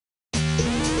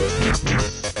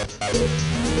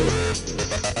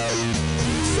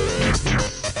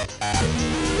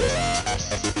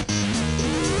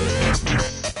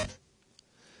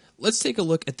Let's take a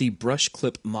look at the brush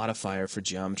clip modifier for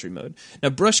geometry mode. Now,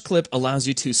 brush clip allows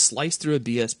you to slice through a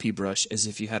BSP brush as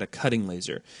if you had a cutting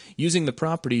laser. Using the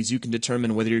properties, you can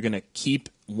determine whether you're going to keep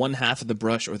one half of the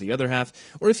brush or the other half,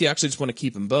 or if you actually just want to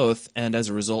keep them both, and as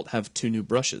a result have two new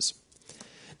brushes.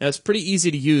 Now, it's pretty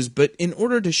easy to use, but in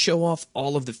order to show off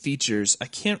all of the features, I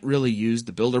can't really use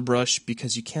the builder brush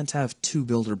because you can't have two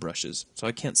builder brushes. So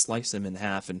I can't slice them in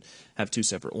half and have two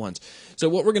separate ones. So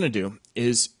what we're going to do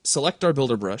is select our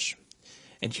builder brush,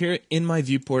 and here in my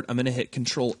viewport, I'm going to hit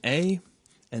Control A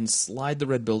and slide the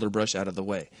red builder brush out of the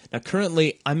way. Now,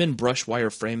 currently, I'm in brush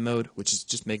wireframe mode, which is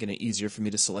just making it easier for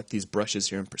me to select these brushes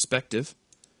here in perspective.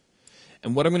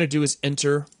 And what I'm going to do is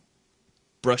enter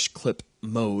brush clip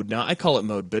mode. Now, I call it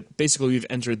mode, but basically we've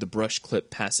entered the brush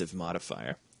clip passive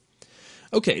modifier.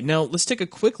 Okay, now let's take a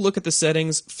quick look at the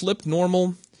settings. Flip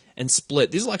normal and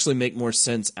split. These will actually make more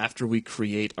sense after we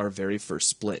create our very first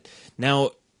split.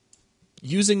 Now,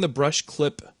 using the brush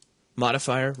clip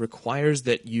modifier requires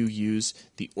that you use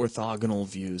the orthogonal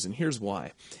views, and here's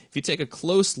why. If you take a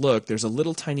close look, there's a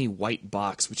little tiny white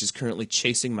box which is currently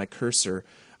chasing my cursor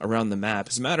around the map.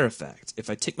 As a matter of fact, if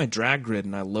I take my drag grid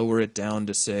and I lower it down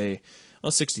to, say,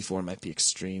 well, 64 might be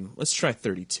extreme. Let's try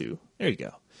 32. There you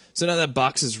go. So now that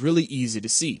box is really easy to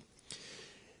see.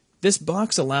 This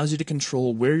box allows you to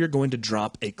control where you're going to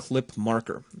drop a clip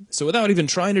marker. So without even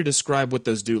trying to describe what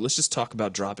those do, let's just talk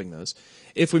about dropping those.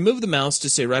 If we move the mouse to,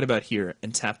 say, right about here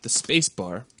and tap the space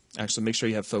bar, actually make sure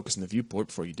you have focus in the viewport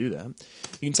before you do that,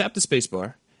 you can tap the space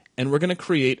bar, and we're going to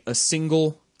create a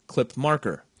single clip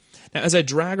marker. Now, as I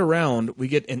drag around, we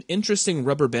get an interesting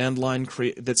rubber band line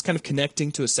that's kind of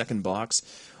connecting to a second box.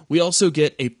 We also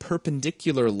get a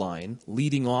perpendicular line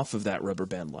leading off of that rubber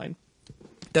band line.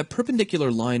 That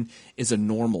perpendicular line is a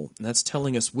normal, and that's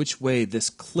telling us which way this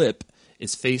clip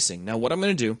is facing. Now, what I'm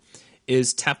going to do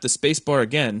is tap the space bar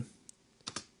again,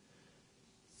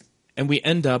 and we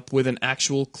end up with an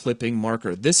actual clipping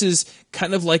marker. This is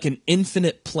kind of like an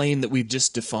infinite plane that we've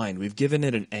just defined. We've given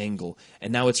it an angle,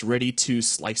 and now it's ready to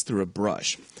slice through a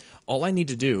brush. All I need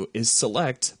to do is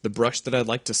select the brush that I'd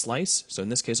like to slice. So in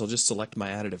this case, I'll just select my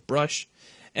additive brush,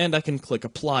 and I can click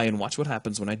Apply and watch what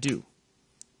happens when I do.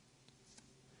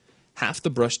 Half the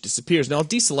brush disappears. Now I'll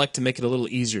deselect to make it a little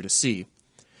easier to see.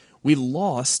 We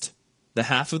lost the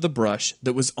half of the brush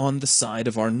that was on the side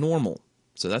of our normal.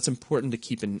 So that's important to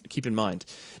keep in mind.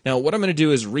 Now what I'm going to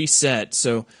do is reset.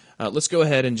 So let's go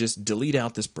ahead and just delete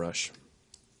out this brush.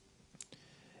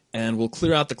 And we'll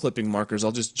clear out the clipping markers.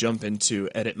 I'll just jump into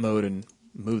edit mode and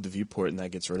move the viewport, and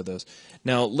that gets rid of those.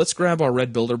 Now let's grab our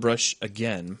red builder brush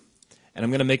again, and I'm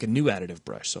going to make a new additive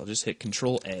brush. So I'll just hit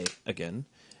Control A again,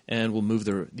 and we'll move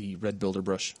the red builder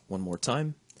brush one more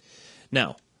time.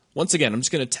 Now, once again, I'm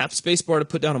just going to tap spacebar to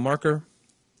put down a marker,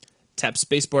 tap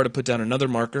spacebar to put down another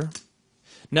marker.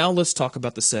 Now let's talk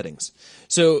about the settings.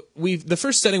 So the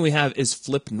first setting we have is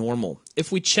flip normal.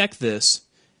 If we check this,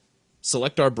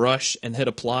 select our brush and hit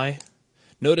apply,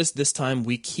 notice this time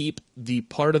we keep the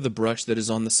part of the brush that is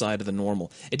on the side of the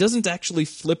normal. It doesn't actually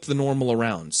flip the normal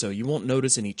around, so you won't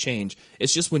notice any change.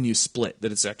 It's just when you split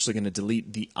that it's actually going to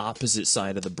delete the opposite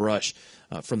side of the brush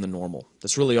from the normal.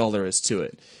 That's really all there is to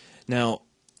it. Now,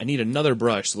 I need another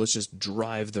brush, so let's just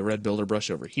drive the red builder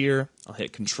brush over here. I'll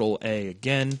hit Control A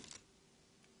again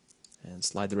and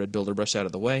slide the red builder brush out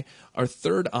of the way. Our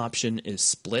third option is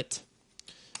split.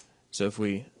 So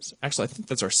actually I think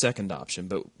that's our second option,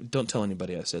 but don't tell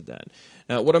anybody I said that.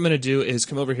 Now what I'm going to do is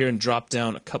come over here and drop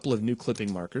down a couple of new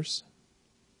clipping markers.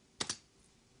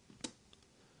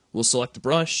 We'll select the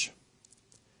brush,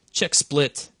 check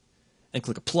split, and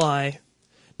click apply.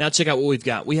 Now check out what we've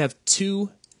got. We have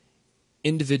two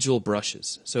individual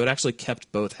brushes, so it actually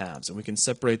kept both halves, and we can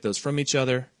separate those from each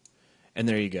other, and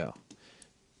there you go.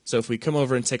 So if we come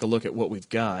over and take a look at what we've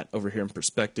got over here in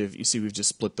perspective, you see we've just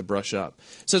split the brush up.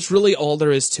 So it's really all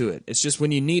there is to it. It's just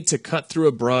when you need to cut through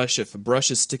a brush, if a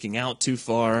brush is sticking out too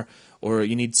far, or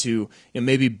you need to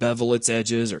maybe bevel its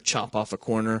edges or chop off a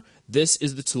corner, this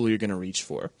is the tool you're going to reach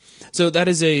for. So that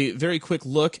is a very quick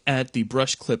look at the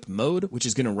brush clip mode, which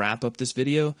is going to wrap up this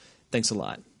video. Thanks a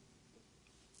lot.